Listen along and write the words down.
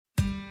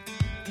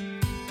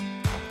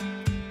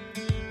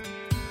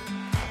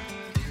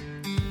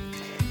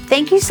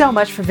Thank you so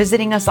much for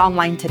visiting us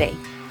online today.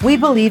 We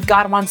believe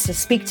God wants to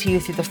speak to you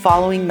through the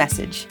following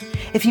message.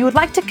 If you would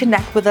like to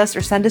connect with us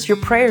or send us your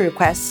prayer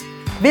requests,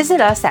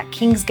 visit us at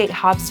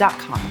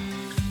kingsgatehobbs.com.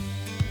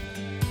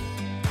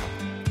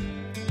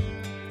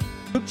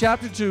 Luke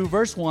chapter 2,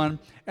 verse 1,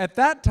 at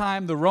that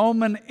time the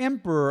Roman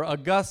Emperor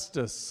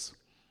Augustus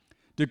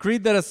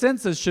decreed that a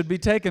census should be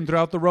taken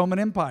throughout the Roman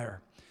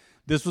Empire.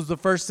 This was the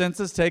first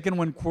census taken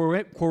when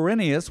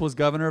Quirinius was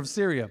governor of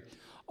Syria.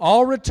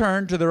 All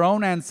returned to their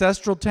own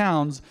ancestral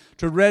towns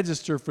to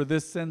register for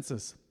this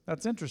census.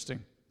 That's interesting.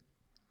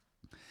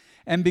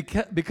 And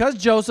because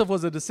Joseph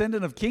was a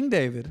descendant of King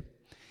David,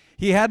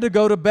 he had to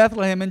go to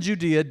Bethlehem in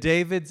Judea,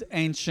 David's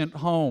ancient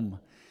home.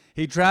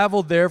 He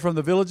traveled there from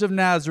the village of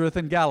Nazareth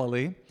in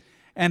Galilee,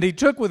 and he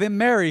took with him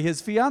Mary,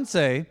 his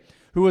fiancée,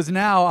 who is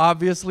now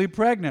obviously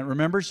pregnant.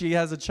 Remember, she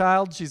has a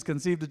child. She's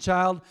conceived a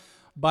child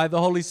by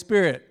the Holy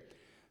Spirit.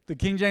 The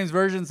King James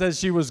Version says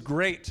she was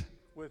great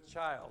with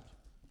child.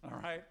 All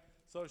right?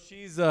 So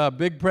she's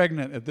big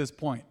pregnant at this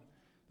point.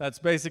 That's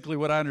basically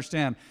what I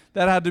understand.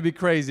 That had to be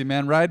crazy,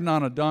 man, riding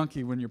on a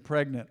donkey when you're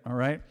pregnant, all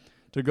right,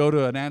 to go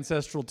to an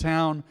ancestral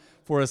town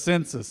for a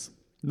census.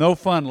 No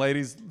fun,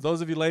 ladies.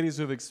 Those of you ladies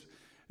who have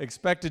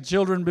expected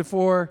children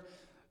before,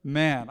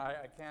 man,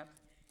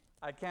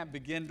 I can't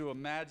begin to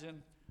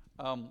imagine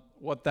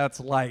what that's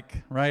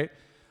like, right?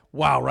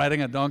 Wow,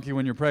 riding a donkey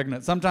when you're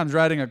pregnant. Sometimes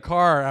riding a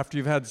car after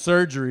you've had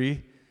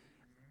surgery.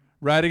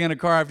 Riding in a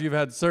car after you've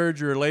had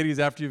surgery, or ladies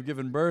after you've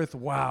given birth,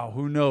 wow,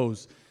 who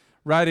knows?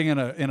 Riding in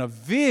a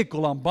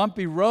vehicle on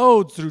bumpy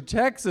roads through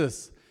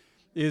Texas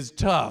is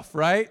tough,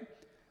 right?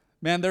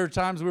 Man, there were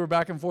times we were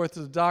back and forth to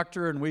the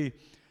doctor, and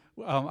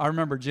I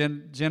remember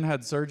Jen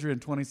had surgery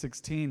in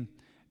 2016,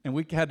 and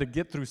we had to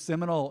get through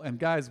Seminole. And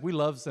guys, we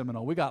love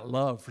Seminole. We got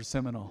love for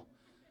Seminole.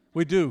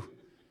 We do.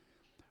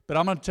 But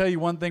I'm going to tell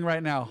you one thing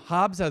right now.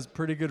 Hobbs has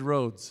pretty good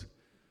roads.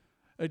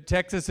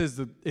 Texas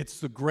it's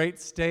the great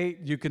state.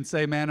 You can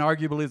say, man,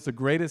 arguably it's the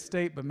greatest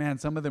state, but man,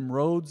 some of them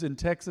roads in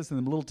Texas and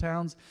them little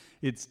towns,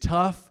 it's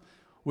tough.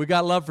 We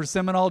got love for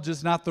Seminole,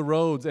 just not the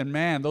roads. And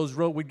man,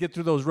 we'd get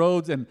through those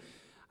roads, and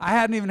I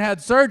hadn't even had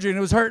surgery, and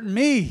it was hurting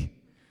me.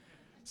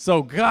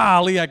 So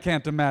golly, I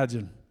can't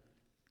imagine.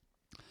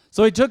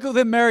 So he took with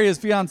him Mary, his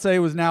fiancée,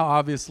 who was now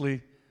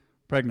obviously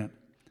pregnant.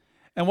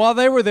 And while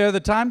they were there,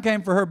 the time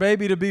came for her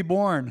baby to be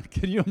born.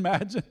 Can you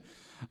imagine?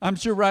 I'm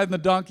sure riding the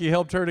donkey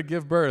helped her to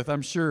give birth,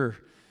 I'm sure.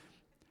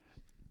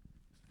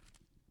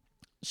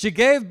 She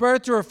gave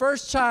birth to her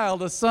first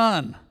child, a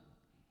son.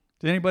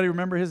 Did anybody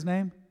remember his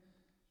name?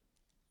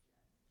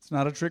 It's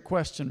not a trick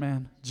question,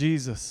 man.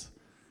 Jesus.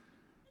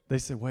 They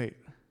said, wait,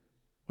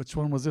 which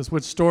one was this?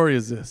 Which story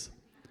is this?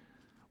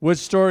 Which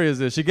story is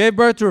this? She gave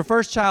birth to her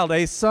first child,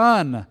 a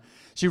son.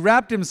 She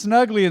wrapped him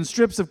snugly in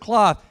strips of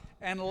cloth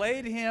and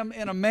laid him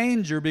in a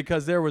manger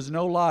because there was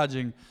no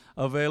lodging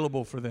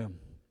available for them.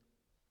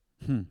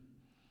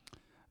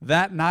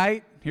 That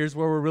night, here's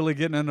where we're really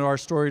getting into our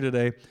story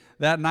today.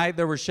 That night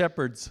there were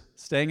shepherds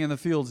staying in the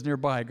fields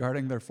nearby,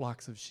 guarding their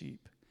flocks of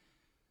sheep.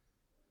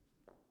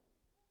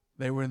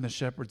 They were in the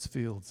shepherds'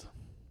 fields.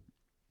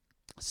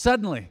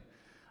 Suddenly,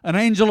 an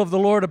angel of the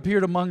Lord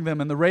appeared among them,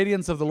 and the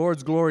radiance of the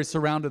Lord's glory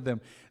surrounded them.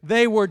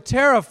 They were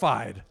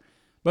terrified,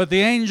 but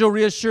the angel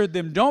reassured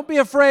them. Don't be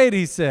afraid,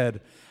 he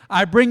said.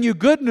 I bring you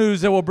good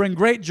news that will bring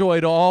great joy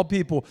to all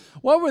people.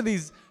 What were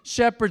these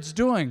shepherds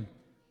doing?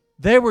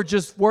 They were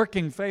just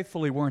working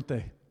faithfully, weren't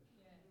they?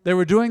 They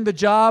were doing the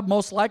job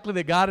most likely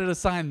that God had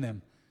assigned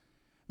them.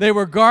 They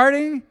were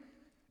guarding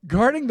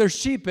their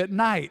sheep at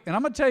night. And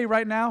I'm going to tell you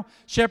right now,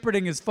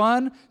 shepherding is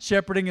fun,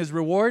 shepherding is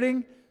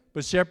rewarding,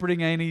 but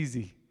shepherding ain't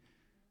easy.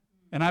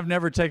 And I've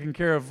never taken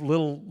care of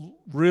real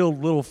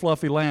little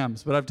fluffy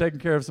lambs, but I've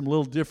taken care of some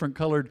little different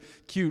colored,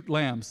 cute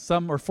lambs.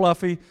 Some are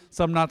fluffy,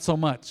 some not so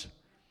much.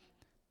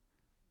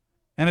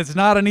 And it's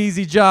not an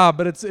easy job,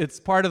 but it's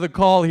part of the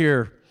call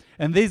here.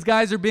 And these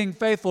guys are being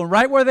faithful. And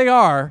right where they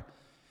are,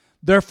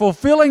 they're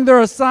fulfilling their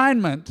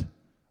assignment.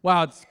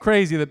 Wow, it's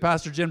crazy that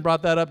Pastor Jen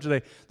brought that up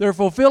today. They're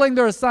fulfilling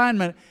their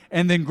assignment,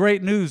 and then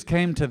great news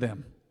came to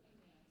them.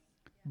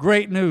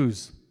 Great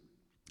news.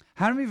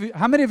 How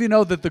many of you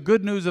know that the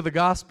good news of the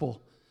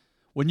gospel,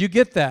 when you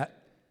get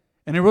that,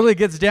 and it really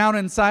gets down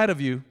inside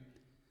of you,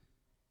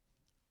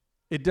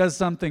 it does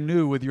something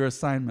new with your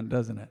assignment,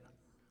 doesn't it?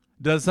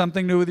 It does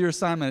something new with your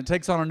assignment. It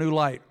takes on a new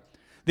light.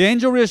 The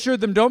angel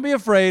reassured them, don't be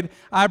afraid.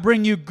 I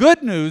bring you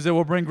good news that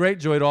will bring great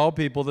joy to all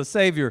people. The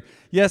Savior,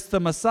 yes, the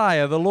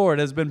Messiah, the Lord,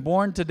 has been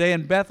born today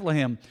in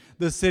Bethlehem,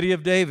 the city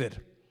of David.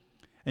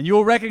 And you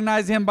will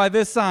recognize him by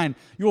this sign.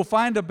 You will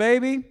find a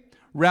baby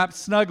wrapped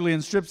snugly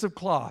in strips of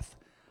cloth,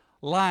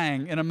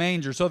 lying in a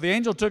manger. So the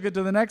angel took it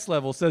to the next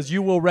level, says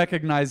you will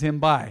recognize him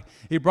by.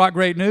 He brought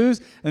great news,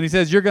 and he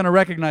says you're going to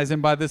recognize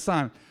him by this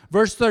sign.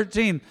 Verse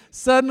 13,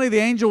 suddenly the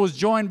angel was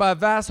joined by a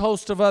vast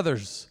host of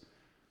others,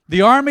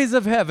 the armies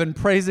of heaven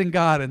praising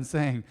God and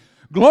saying,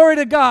 glory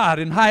to God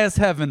in highest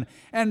heaven,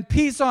 and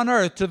peace on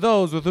earth to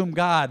those with whom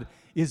God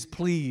is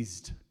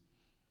pleased.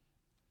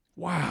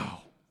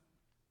 Wow.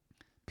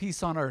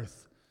 Peace on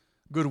earth,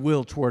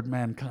 goodwill toward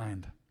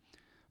mankind.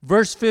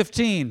 Verse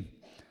 15.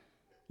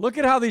 Look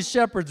at how these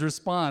shepherds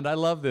respond. I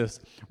love this.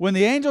 When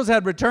the angels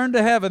had returned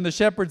to heaven, the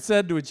shepherds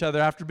said to each other,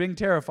 after being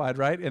terrified,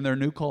 right, in their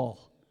new call,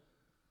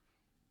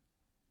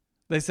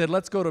 they said,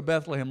 let's go to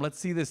Bethlehem. Let's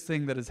see this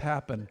thing that has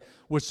happened,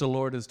 which the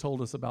Lord has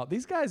told us about.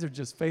 These guys are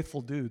just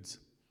faithful dudes.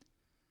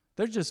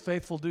 They're just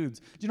faithful dudes.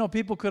 Do you know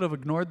people could have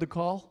ignored the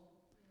call?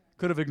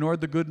 Could have ignored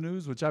the good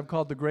news, which I've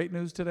called the great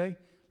news today?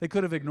 They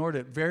could have ignored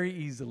it very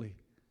easily.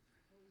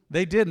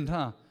 They didn't,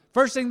 huh?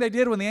 First thing they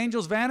did when the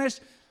angels vanished,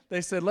 they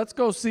said, let's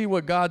go see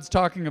what God's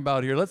talking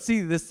about here. Let's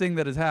see this thing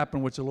that has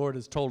happened, which the Lord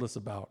has told us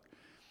about.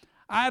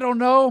 I don't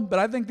know, but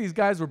I think these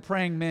guys were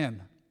praying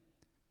men.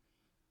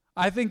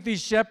 I think these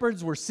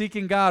shepherds were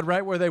seeking God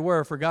right where they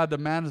were for God to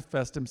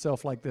manifest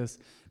himself like this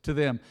to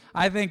them.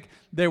 I think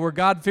they were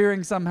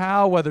God-fearing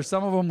somehow, whether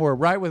some of them were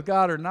right with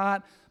God or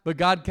not, but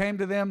God came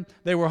to them.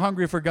 They were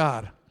hungry for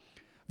God.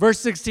 Verse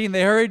 16,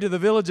 they hurried to the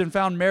village and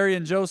found Mary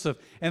and Joseph,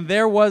 and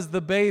there was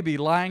the baby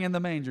lying in the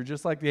manger,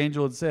 just like the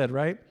angel had said,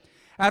 right?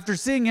 After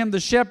seeing him, the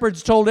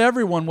shepherds told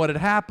everyone what had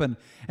happened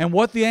and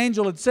what the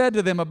angel had said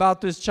to them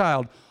about this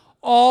child.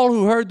 All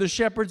who heard the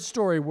shepherd's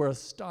story were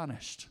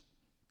astonished.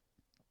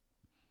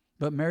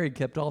 But Mary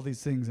kept all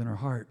these things in her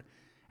heart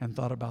and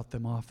thought about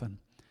them often.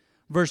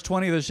 Verse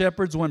 20, the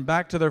shepherds went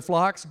back to their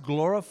flocks,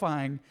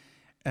 glorifying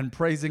and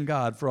praising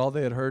God for all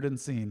they had heard and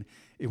seen.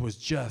 It was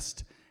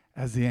just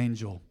as the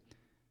angel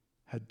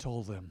had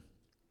told them.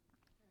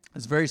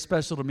 It's very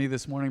special to me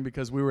this morning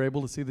because we were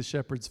able to see the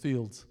shepherd's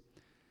fields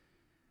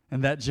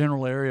and that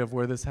general area of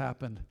where this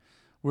happened.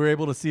 We were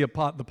able to see the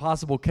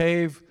possible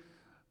cave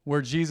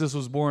where Jesus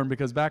was born,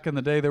 because back in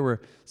the day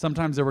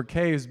sometimes there were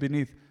caves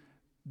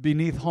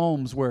beneath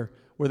homes where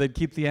they'd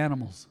keep the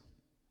animals.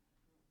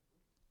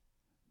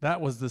 That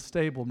was the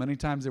stable. Many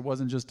times it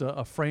wasn't just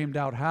a framed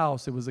out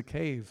house, it was a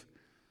cave.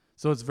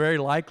 So it's very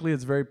likely,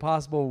 it's very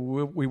possible.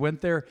 We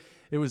went there,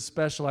 it was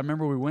special. I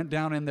remember we went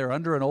down in there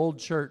under an old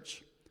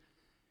church,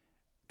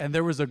 and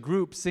there was a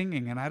group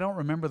singing, and I don't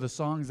remember the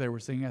songs they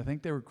were singing. I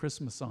think they were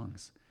Christmas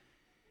songs.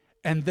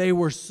 And they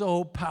were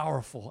so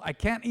powerful. I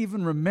can't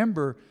even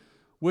remember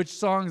which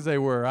songs they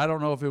were. I don't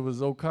know if it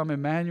was O Come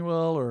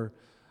Emmanuel or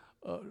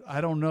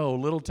I don't know,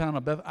 Little Town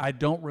of Beth. I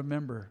don't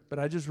remember, but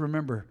I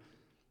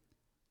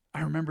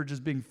remember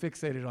just being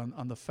fixated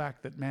on the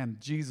fact that, man,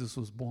 Jesus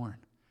was born.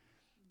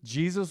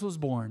 Jesus was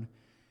born,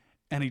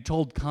 and he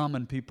told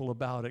common people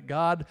about it.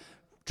 God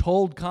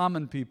told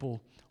common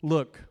people,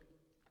 look,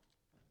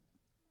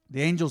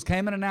 the angels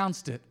came and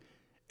announced it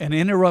and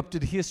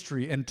interrupted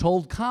history and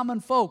told common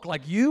folk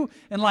like you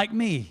and like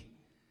me.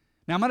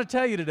 Now, I'm going to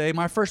tell you today,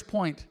 my first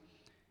point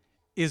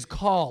is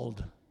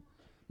called.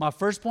 My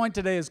first point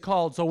today is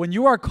called. So when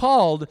you are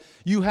called,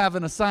 you have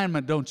an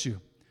assignment, don't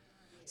you?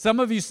 Some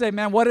of you say,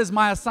 man, what is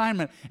my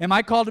assignment? Am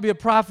I called to be a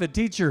prophet,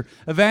 teacher,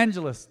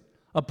 evangelist,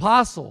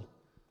 apostle,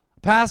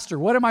 pastor?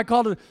 What am I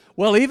called to?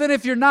 Well, even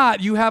if you're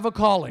not, you have a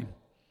calling.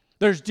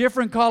 There's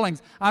different callings.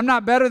 I'm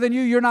not better than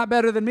you. You're not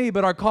better than me,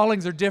 but our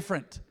callings are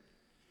different.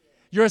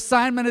 Your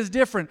assignment is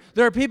different.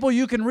 There are people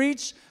you can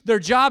reach. There are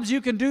jobs you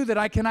can do that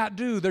I cannot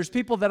do. There's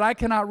people that I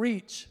cannot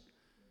reach.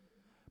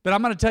 But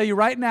I'm going to tell you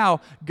right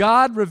now,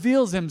 God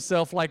reveals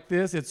himself like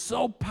this. It's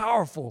so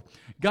powerful.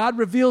 God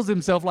reveals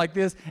himself like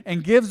this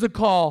and gives a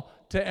call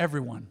to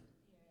everyone.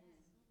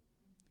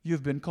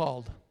 You've been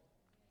called.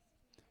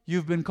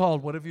 You've been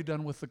called. What have you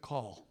done with the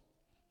call?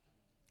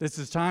 This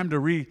is time to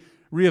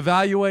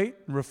reevaluate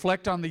and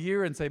reflect on the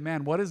year and say,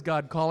 man, what is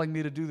God calling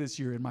me to do this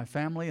year in my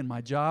family, in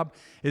my job?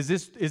 Is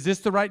this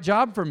the right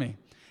job for me?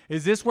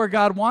 Is this where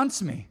God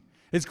wants me?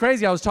 It's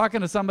crazy. I was talking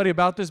to somebody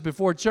about this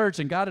before church,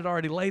 and God had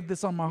already laid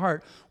this on my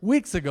heart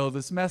weeks ago,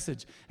 this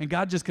message. And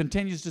God just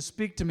continues to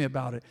speak to me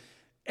about it.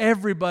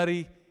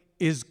 Everybody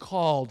is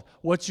called.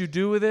 What you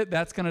do with it,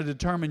 that's going to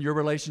determine your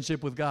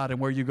relationship with God and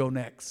where you go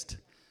next.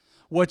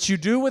 What you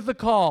do with the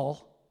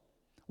call,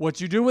 what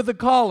you do with the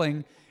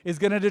calling is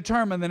going to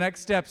determine the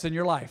next steps in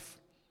your life.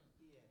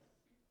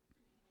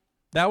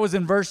 That was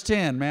in verse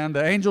 10, man.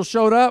 The angel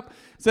showed up,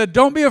 said,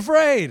 don't be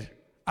afraid.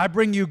 I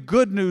bring you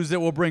good news that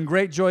will bring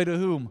great joy to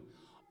whom?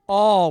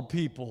 All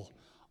people.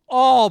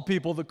 All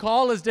people. The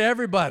call is to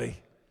everybody.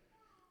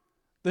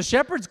 The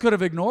shepherds could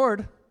have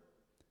ignored.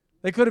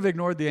 They could have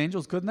ignored the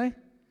angels, couldn't they?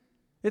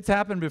 It's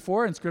happened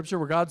before in Scripture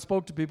where God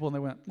spoke to people and they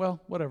went, well,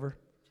 whatever.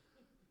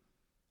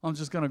 I'm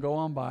just going to go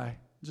on by.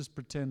 Just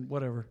pretend,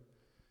 whatever.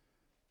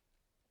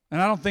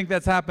 And I don't think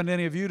that's happened to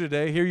any of you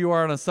today. Here you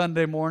are on a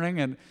Sunday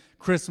morning and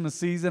Christmas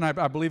season.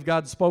 I believe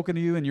God's spoken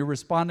to you and you're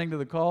responding to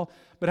the call.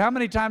 But how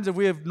many times have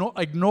we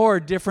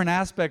ignored different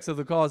aspects of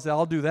the call and said,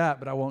 I'll do that,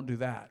 but I won't do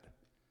that.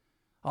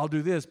 I'll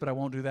do this, but I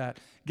won't do that.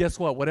 Guess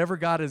what? Whatever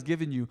God has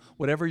given you,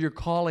 whatever your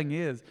calling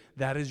is,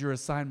 that is your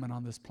assignment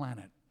on this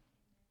planet.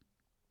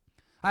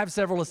 I have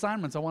several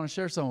assignments. I want to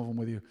share some of them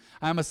with you.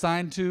 I'm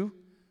assigned to,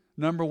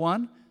 number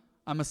one,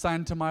 I'm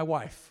assigned to my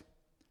wife,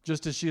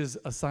 just as she is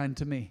assigned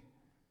to me.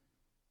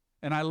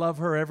 And I love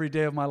her every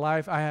day of my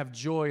life. I have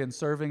joy in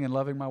serving and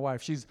loving my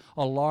wife. She's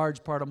a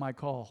large part of my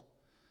call.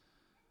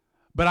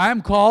 But I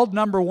am called,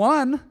 number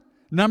one,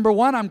 Number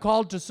one, I'm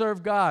called to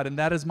serve God, and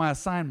that is my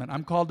assignment.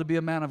 I'm called to be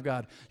a man of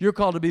God. You're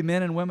called to be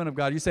men and women of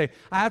God. You say,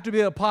 I have to be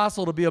an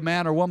apostle to be a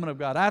man or woman of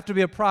God. I have to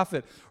be a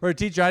prophet or a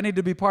teacher. I need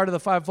to be part of the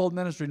fivefold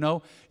ministry.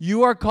 No,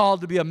 you are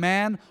called to be a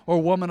man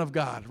or woman of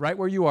God, right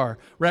where you are.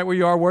 Right where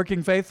you are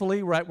working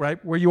faithfully, right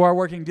where you are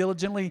working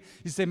diligently.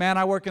 You say, man,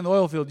 I work in the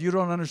oil field. You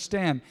don't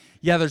understand.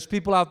 Yeah, there's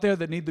people out there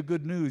that need the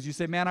good news. You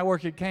say, man, I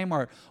work at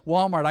Kmart,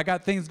 Walmart. I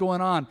got things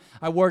going on.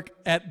 I work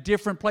at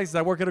different places.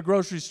 I work at a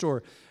grocery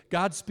store.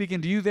 God's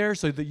speaking to you there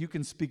so that you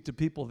can speak to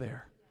people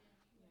there.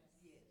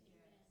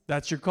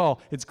 That's your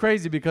call. It's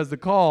crazy because the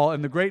call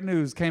and the great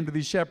news came to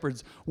these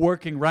shepherds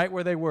working right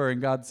where they were,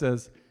 and God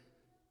says,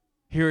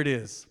 here it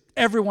is.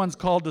 Everyone's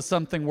called to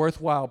something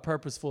worthwhile,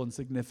 purposeful, and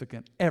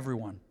significant.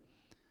 Everyone.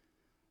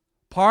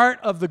 Part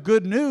of the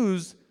good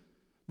news,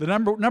 the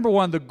number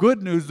one, the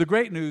good news, the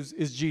great news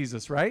is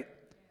Jesus, right?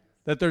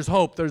 That there's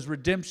hope, there's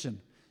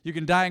redemption. You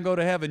can die and go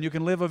to heaven. You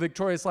can live a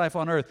victorious life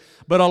on earth.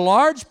 But a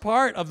large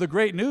part of the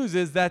great news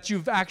is that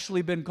you've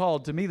actually been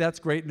called. To me, that's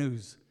great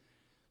news.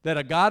 That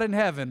a God in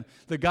heaven,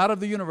 the God of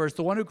the universe,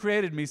 the one who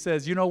created me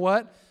says, you know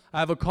what? I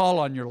have a call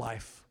on your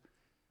life.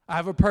 I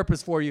have a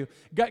purpose for you.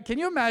 God, can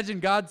you imagine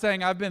God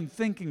saying, I've been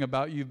thinking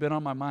about you. You've been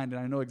on my mind,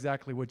 and I know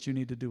exactly what you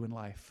need to do in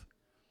life.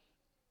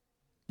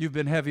 You've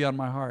been heavy on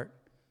my heart.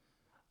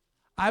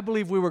 I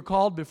believe we were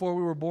called before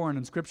we were born,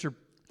 and Scripture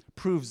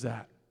proves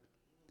that.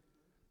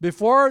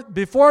 Before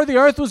the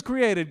earth was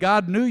created,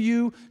 God knew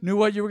you, knew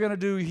what you were going to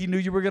do. He knew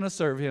you were going to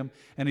serve Him,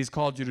 and He's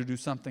called you to do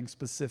something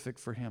specific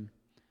for Him.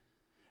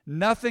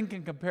 Nothing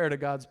can compare to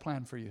God's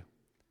plan for you.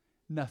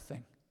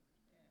 Nothing.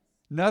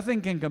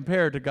 Nothing can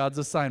compare to God's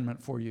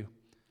assignment for you.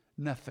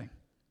 Nothing.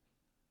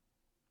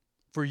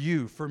 For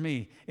you, for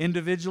me,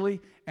 individually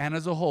and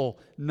as a whole,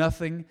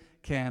 nothing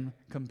can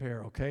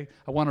compare, okay?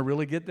 I want to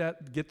really get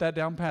that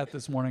down pat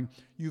this morning.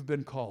 You've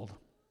been called.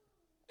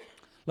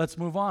 Let's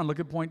move on. Look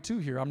at point 2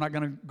 here. I'm not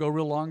going to go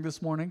real long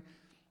this morning.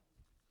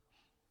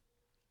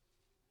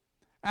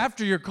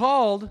 After you're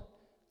called,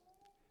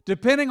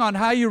 depending on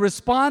how you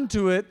respond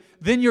to it,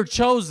 then you're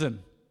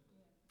chosen.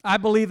 I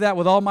believe that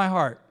with all my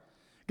heart.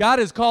 God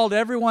has called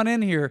everyone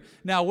in here.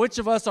 Now, which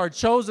of us are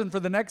chosen for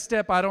the next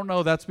step, I don't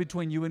know. That's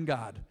between you and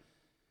God.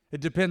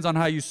 It depends on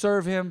how you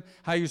serve Him,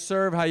 how you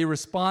serve, how you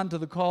respond to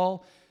the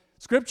call.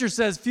 Scripture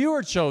says few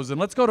are chosen.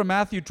 Let's go to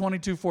Matthew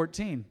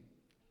 22:14.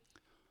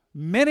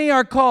 Many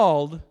are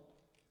called,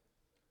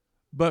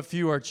 but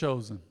few are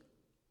chosen.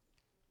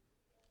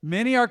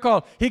 Many are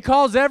called. He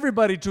calls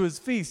everybody to His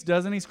feast,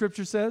 doesn't He,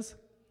 Scripture says?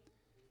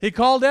 He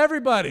called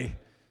everybody.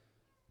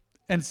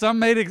 And some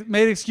made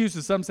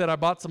excuses. Some said, I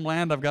bought some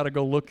land, I've got to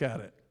go look at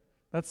it.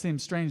 That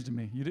seems strange to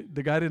me.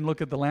 The guy didn't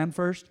look at the land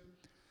first?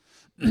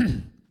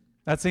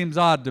 That seems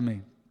odd to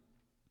me.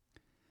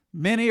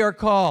 Many are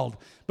called.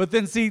 But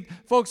then see,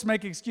 folks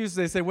make excuses.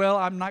 They say, well,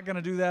 I'm not going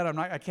to do that.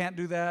 I can't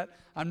do that.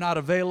 I'm not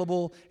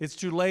available. It's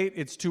too late.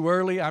 It's too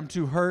early. I'm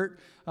too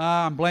hurt.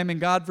 I'm blaming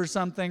God for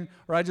something.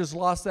 Or I just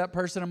lost that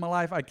person in my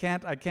life. I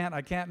can't.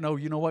 No,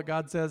 you know what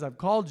God says? I've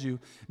called you.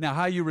 Now,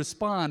 how you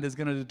respond is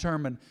going to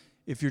determine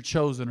if you're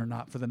chosen or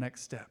not for the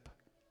next step.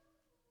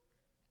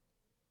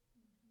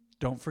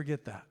 Don't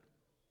forget that.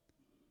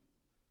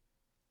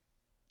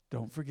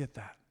 Don't forget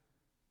that.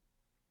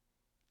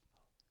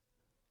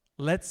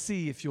 Let's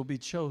see if you'll be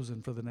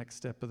chosen for the next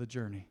step of the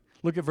journey.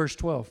 Look at verse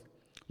 12.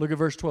 Look at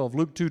verse 12.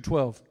 Luke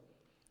 2:12.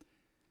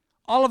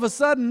 All of a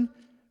sudden,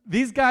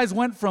 these guys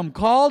went from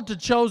called to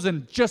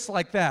chosen just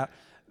like that.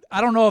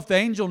 I don't know if the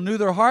angel knew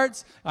their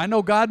hearts. I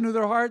know God knew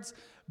their hearts.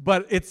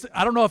 But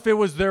I don't know if it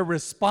was their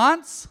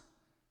response.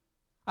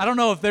 I don't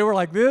know if they were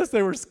like this.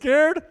 They were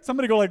scared.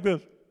 Somebody go like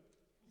this.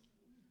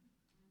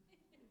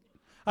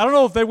 I don't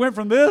know if they went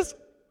from this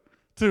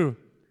to...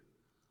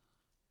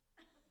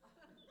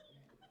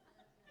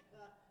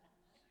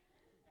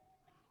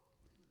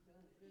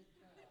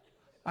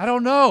 I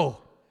don't know.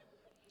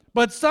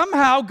 But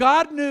somehow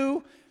God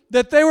knew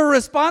that they were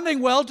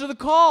responding well to the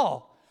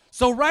call.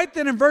 So right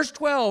then in verse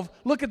 12,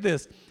 look at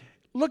this.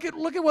 Look at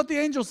what the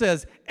angel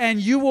says. And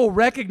you will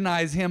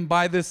recognize him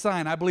by this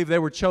sign. I believe they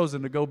were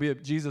chosen to go be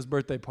at Jesus'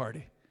 birthday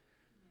party.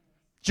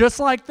 Just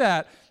like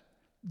that.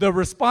 The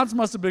response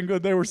must have been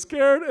good. They were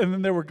scared and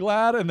then they were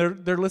glad and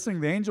they're listening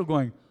to the angel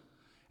going.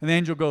 And the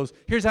angel goes,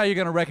 here's how you're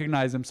going to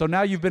recognize him. So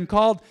now you've been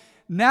called.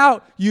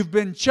 Now you've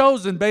been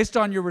chosen based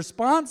on your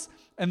response.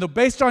 And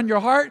based on your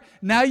heart,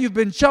 now you've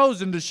been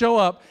chosen to show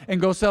up and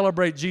go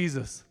celebrate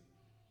Jesus.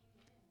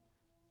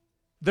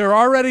 They're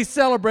already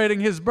celebrating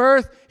his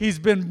birth. He's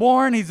been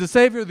born. He's the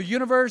Savior of the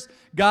universe.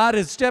 God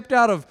has stepped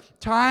out of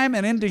time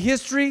and into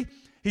history.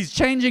 He's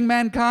changing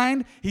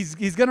mankind. He's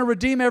going to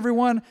redeem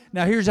everyone.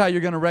 Now here's how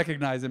you're going to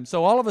recognize him.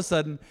 So all of a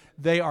sudden,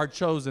 they are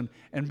chosen.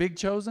 And being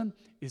chosen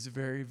is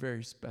very,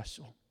 very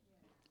special.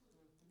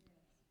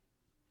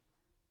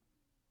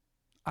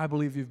 I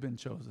believe you've been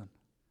chosen.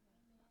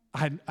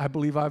 I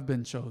believe I've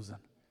been chosen.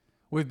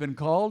 We've been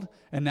called,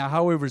 and now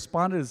how we've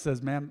responded, it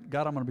says, man,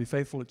 God, I'm going to be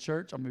faithful at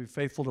church. I'm going to be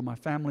faithful to my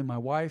family, my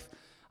wife.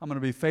 I'm going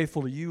to be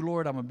faithful to you,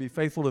 Lord. I'm going to be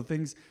faithful to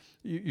things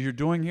you're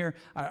doing here.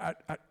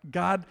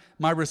 God,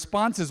 my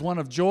response is one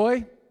of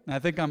joy. And I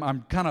think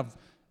I'm kind of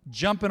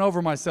jumping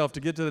over myself to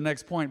get to the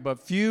next point, but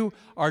few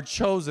are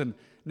chosen.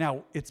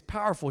 Now, it's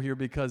powerful here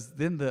because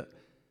then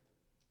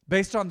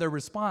based on their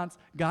response,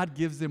 God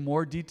gives them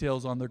more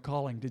details on their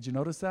calling. Did you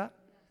notice that?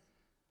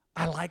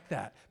 I like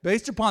that.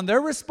 Based upon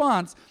their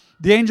response,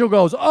 the angel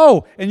goes,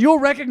 oh, and you'll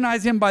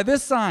recognize him by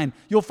this sign.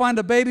 You'll find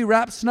a baby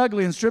wrapped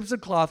snugly in strips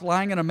of cloth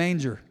lying in a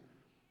manger.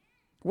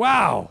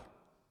 Wow.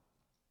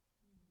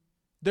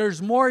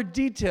 There's more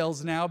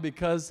details now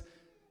because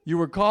you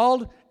were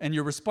called and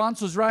your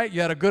response was right.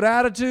 You had a good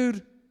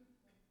attitude.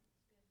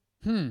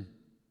 Did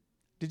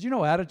you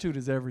know attitude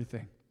is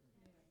everything?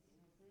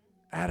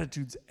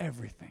 Attitude's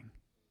everything.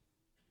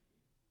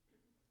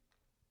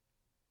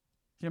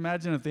 Can you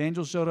imagine if the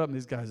angels showed up and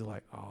these guys are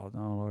like, oh,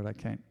 no, Lord, I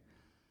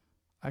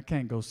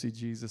can't go see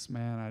Jesus,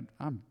 man.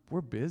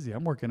 We're busy.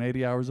 I'm working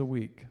 80 hours a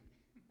week.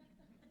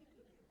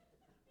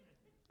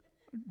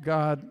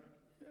 God,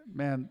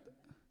 man,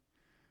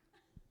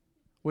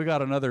 we got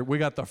the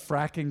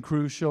fracking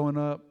crew showing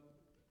up.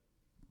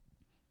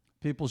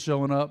 People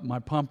showing up. My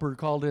pumper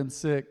called in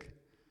sick.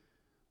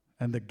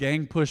 And the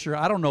gang pusher,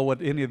 I don't know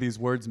what any of these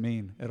words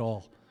mean at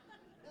all.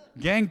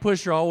 Gang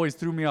pusher always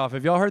threw me off.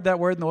 Have y'all heard that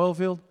word in the oil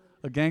field?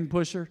 A gang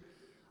pusher?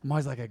 I'm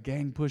always like, a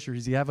gang pusher.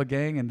 Does he have a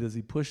gang and does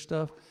he push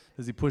stuff?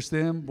 Does he push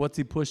them? What's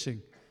he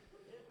pushing?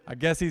 I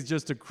guess he's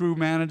just a crew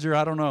manager.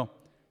 I don't know.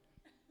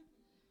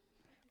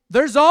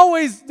 There's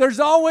always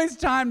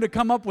time to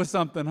come up with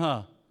something,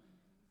 huh?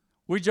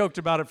 We joked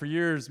about it for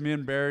years, me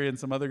and Barry and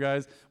some other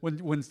guys.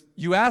 When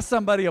you ask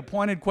somebody a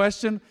pointed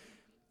question,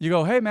 you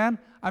go, hey, man,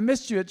 I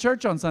missed you at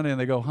church on Sunday. And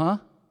they go, huh?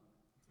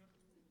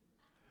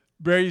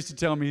 Barry used to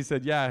tell me, he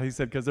said,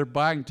 because they're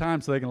buying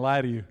time so they can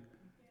lie to you.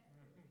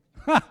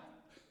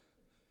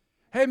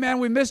 Hey, man,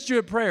 we missed you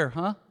at prayer,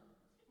 huh?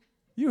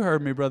 You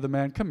heard me, brother,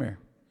 man. Come here.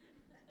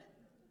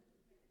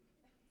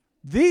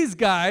 These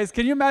guys,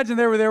 can you imagine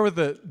they were there with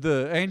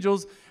the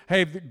angels?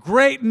 Hey,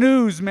 great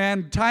news,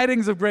 man.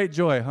 Tidings of great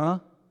joy, huh?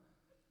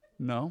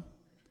 No.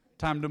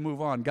 Time to move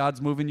on.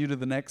 God's moving you to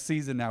the next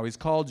season now. He's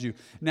called you.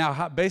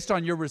 Now, based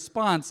on your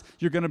response,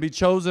 you're going to be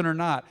chosen or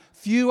not.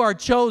 Few are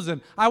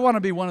chosen. I want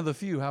to be one of the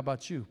few. How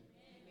about you?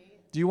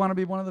 Do you want to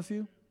be one of the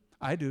few?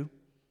 I do.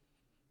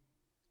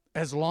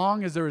 As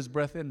long as there is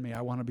breath in me,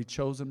 I want to be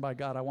chosen by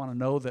God. I want to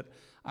know that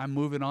I'm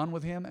moving on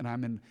with Him and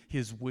I'm in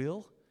His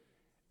will.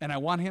 And I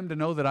want Him to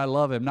know that I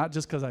love Him, not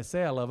just because I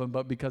say I love Him,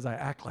 but because I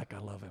act like I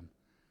love Him.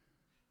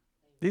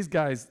 These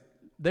guys,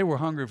 they were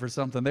hungry for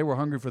something. They were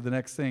hungry for the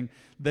next thing.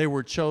 They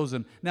were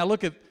chosen. Now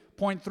look at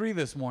point 3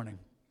 this morning.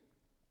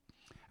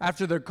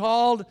 After they're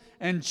called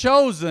and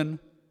chosen,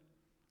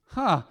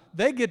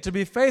 they get to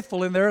be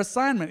faithful in their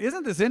assignment.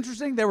 Isn't this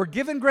interesting? They were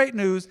given great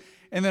news,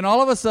 and then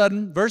all of a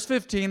sudden, verse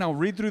 15, I'll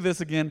read through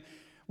this again.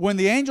 When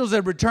the angels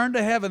had returned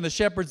to heaven, the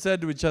shepherds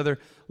said to each other,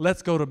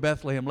 let's go to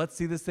Bethlehem. Let's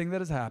see this thing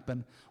that has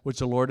happened, which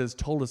the Lord has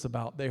told us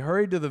about. They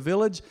hurried to the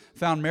village,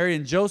 found Mary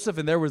and Joseph,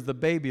 and there was the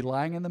baby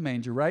lying in the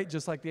manger, right?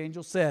 Just like the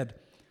angel said.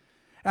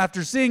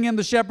 After seeing him,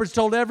 the shepherds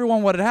told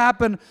everyone what had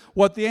happened,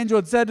 what the angel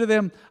had said to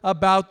them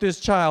about this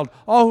child.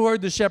 All who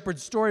heard the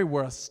shepherd's story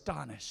were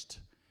astonished.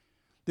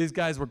 These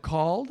guys were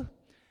called,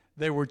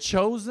 they were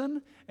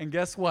chosen, and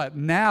guess what?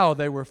 Now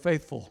they were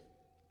faithful.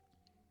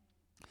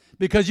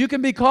 Because you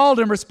can be called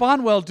and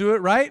respond well to it,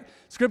 right?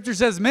 Scripture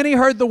says many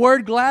heard the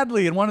word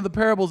gladly in one of the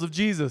parables of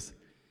Jesus.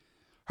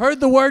 Heard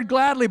the word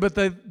gladly, but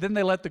then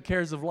they let the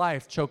cares of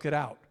life choke it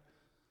out.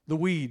 The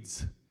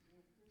weeds,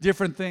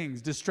 different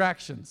things,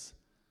 distractions.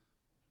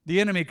 The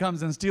enemy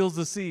comes and steals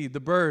the seed, the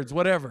birds,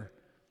 whatever.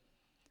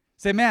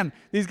 Say, man,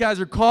 these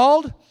guys are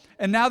called,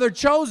 and now they're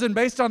chosen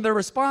based on their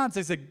response.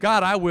 They said,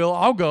 God,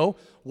 I'll go.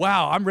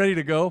 Wow, I'm ready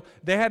to go.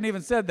 They hadn't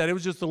even said that. It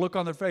was just the look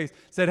on their face.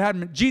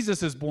 Said,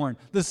 Jesus is born.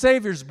 The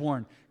Savior's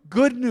born.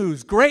 Good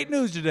news, great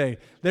news today.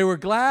 They were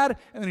glad,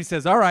 and then he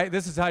says, all right,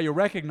 this is how you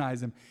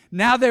recognize him.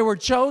 Now they were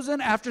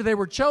chosen. After they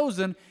were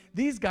chosen,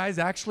 these guys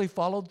actually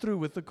followed through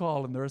with the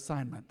call and their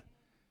assignment.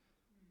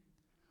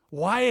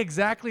 Why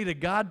exactly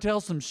did God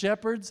tell some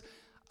shepherds?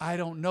 I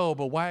don't know,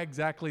 but why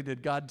exactly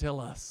did God tell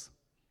us?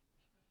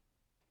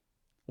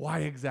 Why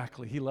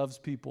exactly? He loves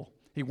people.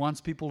 He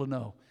wants people to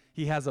know.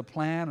 He has a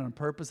plan and a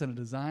purpose and a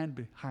design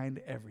behind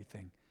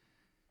everything.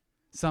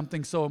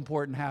 Something so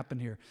important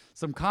happened here.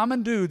 Some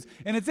common dudes.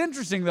 And it's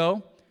interesting,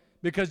 though,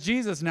 because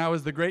Jesus now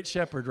is the great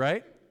shepherd,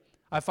 right?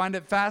 I find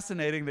it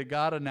fascinating that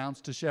God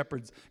announced to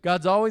shepherds.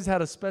 God's always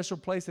had a special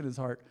place in his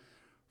heart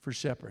for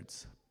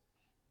shepherds.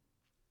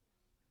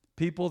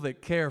 People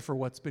that care for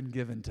what's been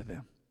given to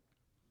them.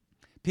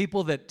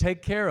 People that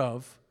take care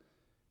of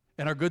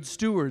and are good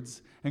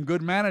stewards and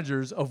good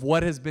managers of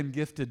what has been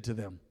gifted to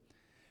them.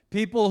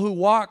 People who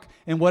walk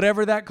in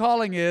whatever that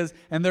calling is,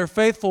 and they're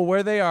faithful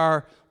where they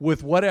are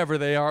with whatever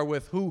they are,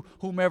 with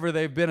whomever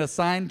they've been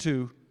assigned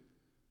to,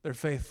 they're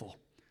faithful.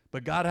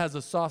 But God has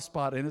a soft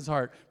spot in his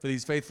heart for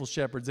these faithful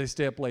shepherds. They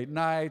stay up late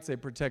nights, they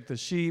protect the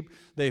sheep,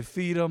 they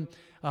feed them.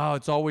 Oh,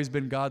 it's always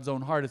been God's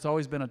own heart. It's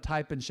always been a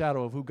type and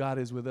shadow of who God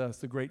is with us,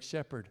 the great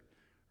shepherd,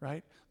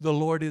 right? The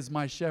Lord is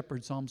my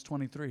shepherd, Psalms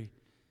 23. And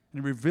he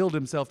revealed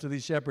himself to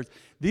these shepherds.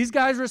 These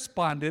guys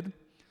responded.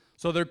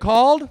 So they're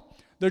called,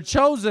 they're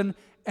chosen,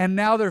 and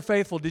now they're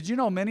faithful. Did you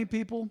know many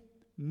people,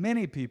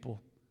 many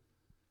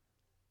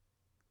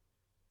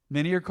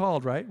are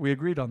called, right? We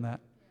agreed on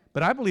that.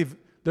 But I believe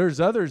there's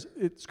others.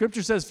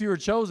 Scripture says few are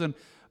chosen,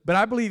 but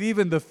I believe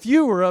even the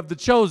fewer of the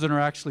chosen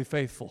are actually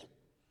faithful.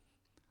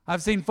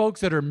 I've seen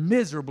folks that are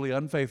miserably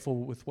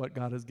unfaithful with what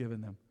God has given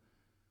them.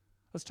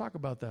 Let's talk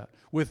about that.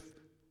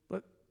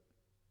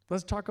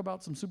 Let's talk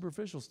about some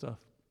superficial stuff.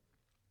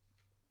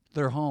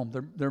 Their home.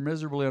 They're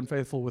miserably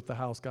unfaithful with the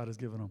house God has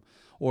given them,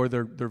 or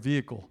their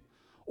vehicle.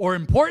 Or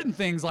important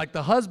things like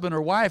the husband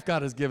or wife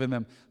God has given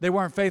them. They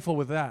weren't faithful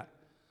with that.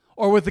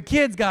 Or with the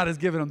kids God has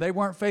given them. They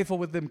weren't faithful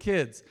with them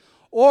kids.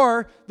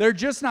 Or they're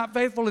just not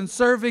faithful in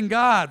serving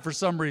God for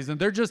some reason.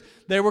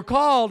 They were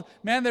called,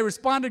 man, they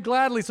responded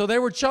gladly, so they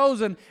were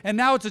chosen, and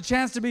now it's a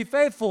chance to be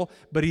faithful,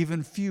 but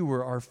even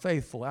fewer are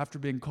faithful after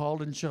being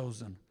called and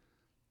chosen.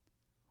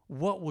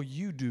 What will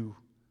you do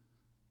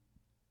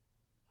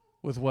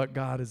with what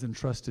God has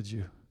entrusted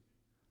you?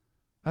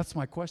 That's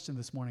my question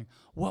this morning.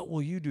 What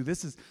will you do?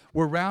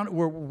 We're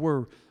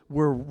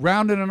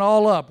rounding it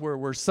all up.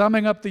 We're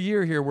summing up the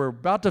year here. We're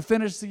about to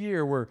finish the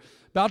year. We're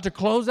about to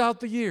close out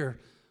the year.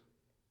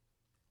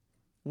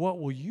 What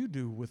will you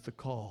do with the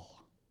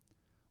call?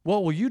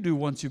 What will you do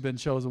once you've been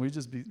chosen? Will you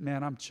just be,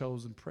 man, I'm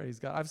chosen, praise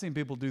God. I've seen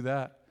people do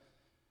that.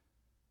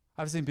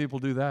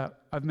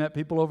 I've met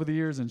people over the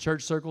years in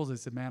church circles. They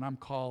said, man, I'm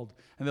called.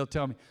 And they'll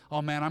tell me,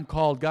 oh, man, I'm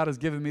called. God has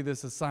given me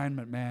this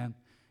assignment, man.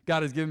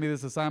 God has given me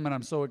this assignment.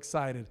 I'm so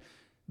excited.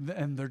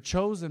 And they're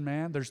chosen,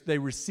 man. They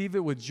receive it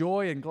with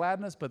joy and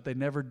gladness, but they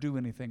never do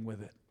anything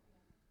with it.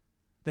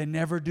 They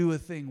never do a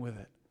thing with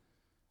it.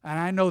 And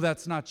I know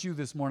that's not you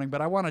this morning, but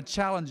I want to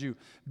challenge you.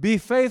 Be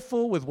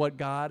faithful with what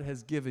God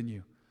has given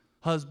you.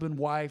 Husband,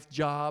 wife,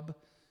 job,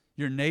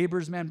 your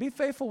neighbors, man. Be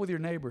faithful with your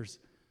neighbors.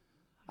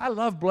 I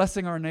love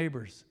blessing our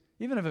neighbors,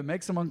 even if it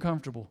makes them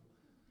uncomfortable.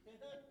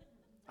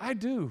 I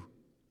do.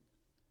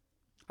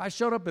 I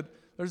showed up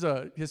there's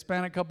a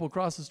Hispanic couple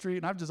across the street,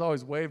 and I've just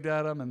always waved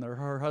at them, and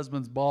her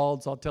husband's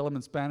bald, so I'll tell him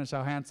in Spanish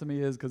how handsome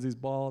he is because he's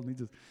bald,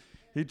 and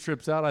he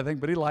trips out, I think,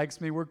 but he likes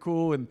me. We're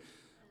cool, and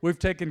we've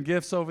taken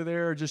gifts over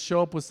there, or just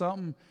show up with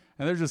something,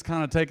 and they're just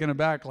kind of taken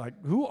aback, like,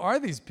 who are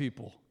these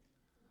people?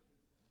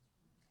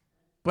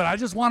 But I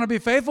just want to be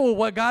faithful with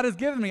what God has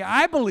given me.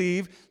 I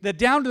believe that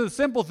down to the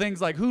simple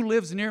things like who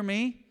lives near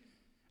me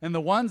and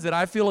the ones that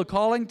I feel a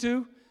calling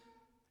to,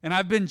 and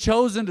I've been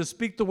chosen to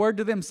speak the word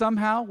to them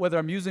somehow, whether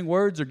I'm using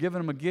words or giving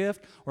them a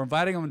gift or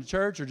inviting them to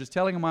church or just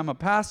telling them I'm a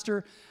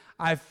pastor,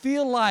 I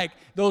feel like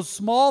those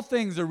small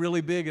things are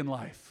really big in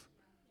life.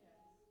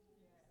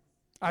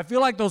 I feel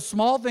like those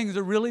small things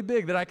are really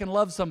big, that I can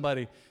love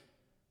somebody.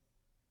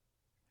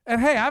 And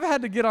hey, I've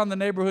had to get on the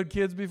neighborhood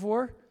kids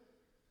before.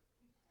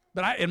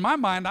 But in my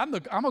mind,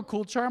 I'm a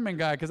cool, charming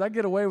guy because I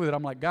get away with it.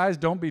 I'm like, guys,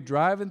 don't be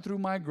driving through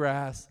my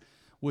grass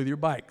with your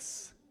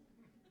bikes.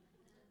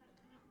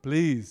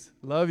 Please,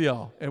 love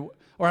y'all.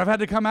 Or I've had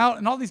to come out,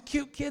 and all these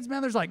cute kids,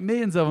 man, there's like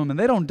millions of them, and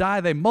they don't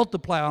die. They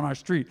multiply on our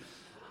street.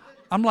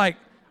 I'm like,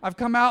 I've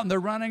come out, and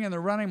they're running.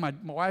 My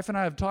wife and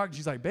I have talked.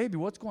 She's like, baby,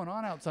 what's going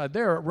on outside?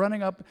 They're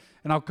running up,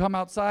 and I'll come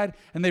outside,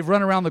 and they've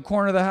run around the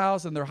corner of the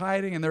house, and they're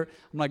hiding. I'm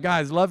like,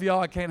 guys, love y'all.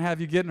 I can't have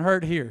you getting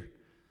hurt here.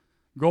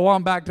 Go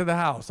on back to the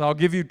house. I'll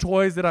give you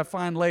toys that I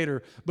find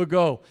later, but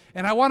go.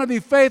 And I want to be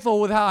faithful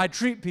with how I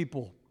treat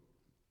people.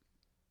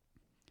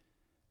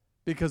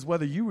 Because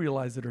whether you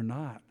realize it or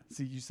not,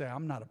 see, you say,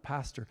 I'm not a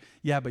pastor.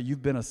 Yeah, but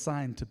you've been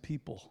assigned to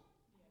people.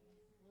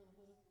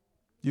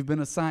 You've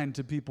been assigned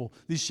to people.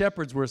 These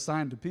shepherds were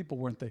assigned to people,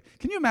 weren't they?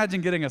 Can you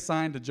imagine getting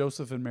assigned to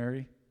Joseph and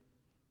Mary?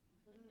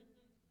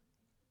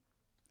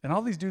 And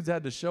all these dudes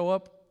had to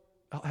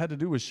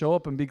do was show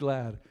up and be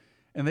glad.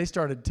 And they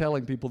started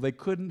telling people they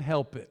couldn't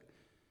help it.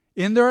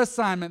 In their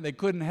assignment, they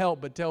couldn't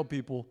help but tell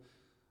people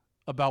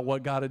about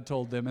what God had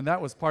told them. And that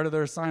was part of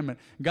their assignment.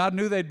 God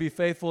knew they'd be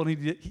faithful,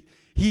 and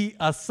He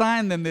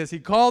assigned them this. He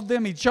called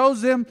them, He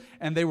chose them,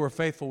 and they were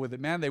faithful with it.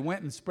 Man, they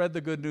went and spread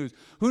the good news.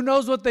 Who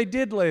knows what they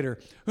did later?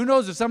 Who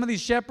knows if some of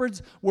these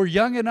shepherds were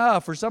young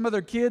enough, or some of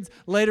their kids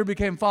later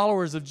became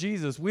followers of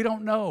Jesus? We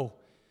don't know.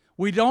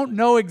 We don't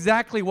know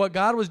exactly what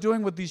God was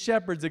doing with these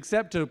shepherds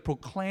except to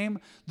proclaim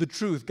the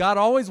truth. God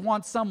always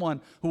wants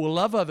someone who will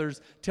love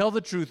others, tell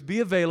the truth, be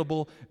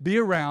available, be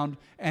around,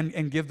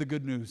 and give the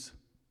good news.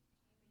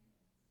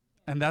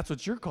 And that's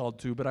what you're called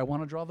to, but I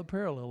want to draw the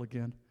parallel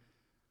again.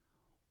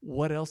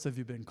 What else have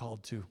you been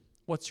called to?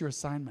 What's your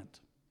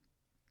assignment?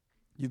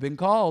 You've been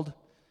called.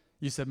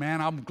 You said,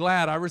 man, I'm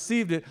glad I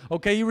received it.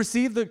 Okay, you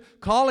received the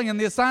calling and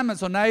the assignment,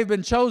 so now you've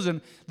been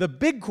chosen. The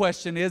big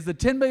question is, the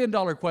 $10 million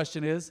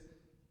question is,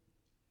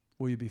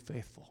 will you be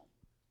faithful?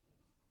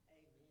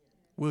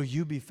 Will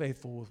you be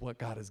faithful with what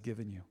God has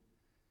given you?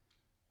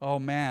 Oh,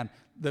 man,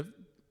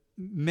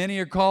 many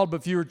are called,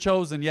 but few are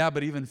chosen. Yeah,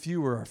 but even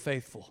fewer are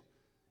faithful.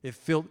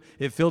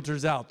 It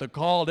filters out. The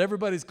called,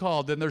 everybody's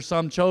called. Then there's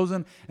some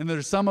chosen, and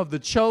there's some of the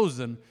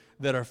chosen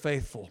that are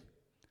faithful.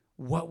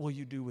 What will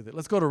you do with it?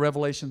 Let's go to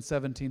Revelation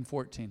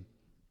 17:14.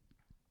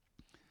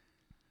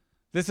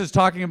 This is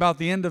talking about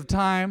the end of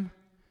time.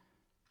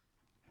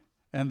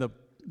 and the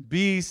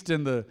beast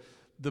and the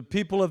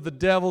people of the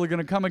devil are going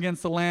to come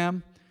against the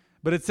Lamb.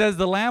 But it says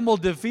the Lamb will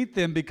defeat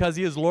them because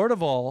he is Lord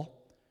of all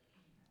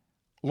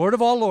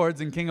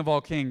lords and King of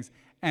all kings.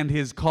 And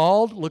his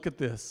called, look at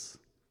this.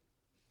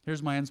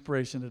 Here's my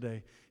inspiration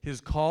today. His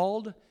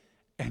called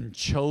and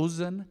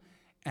chosen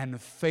and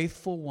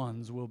faithful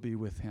ones will be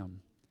with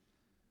him.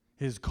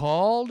 His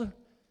called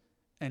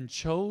and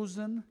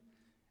chosen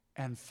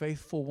and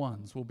faithful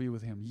ones will be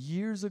with him.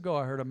 Years ago,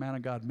 I heard a man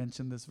of God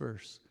mention this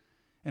verse,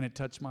 and it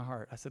touched my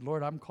heart. I said,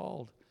 Lord, I'm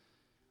called,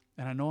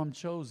 and I know I'm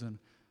chosen.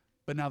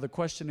 But now the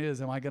question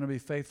is, am I going to be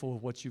faithful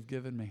with what you've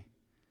given me?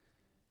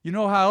 You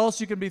know how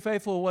else you can be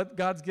faithful with what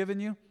God's given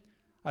you?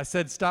 I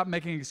said, stop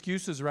making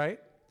excuses, right?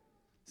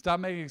 Stop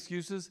making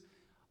excuses.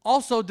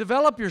 Also,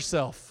 develop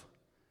yourself.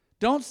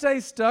 Don't stay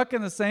stuck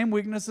in the same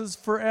weaknesses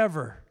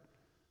forever.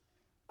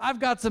 I've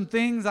got some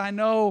things I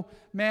know,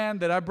 man,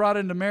 that I brought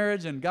into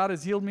marriage and God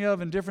has healed me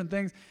of and different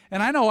things.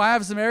 And I know I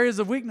have some areas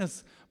of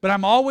weakness, but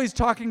I'm always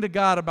talking to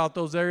God about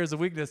those areas of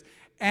weakness.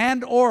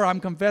 And or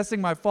I'm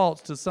confessing my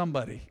faults to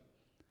somebody.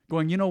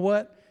 Going, you know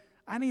what?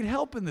 I need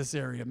help in this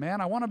area, man.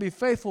 I want to be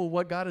faithful with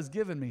what God has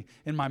given me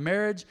in my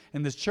marriage,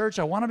 in this church.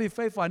 I want to be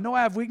faithful. I know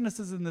I have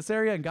weaknesses in this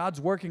area and God's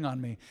working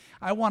on me.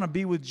 I want to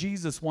be with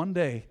Jesus one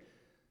day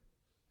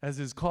as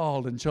his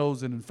called and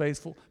chosen and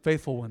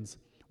faithful ones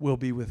will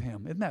be with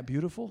him. Isn't that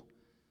beautiful?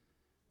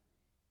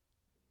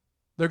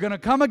 They're going to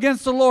come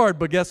against the Lord,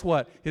 but guess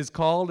what? His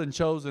called and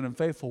chosen and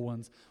faithful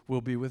ones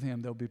will be with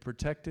him. They'll be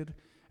protected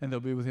and they'll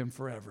be with him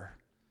forever.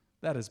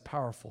 That is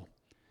powerful.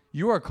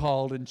 You are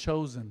called and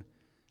chosen.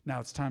 Now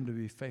it's time to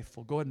be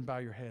faithful. Go ahead and bow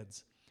your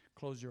heads.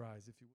 Close your eyes if you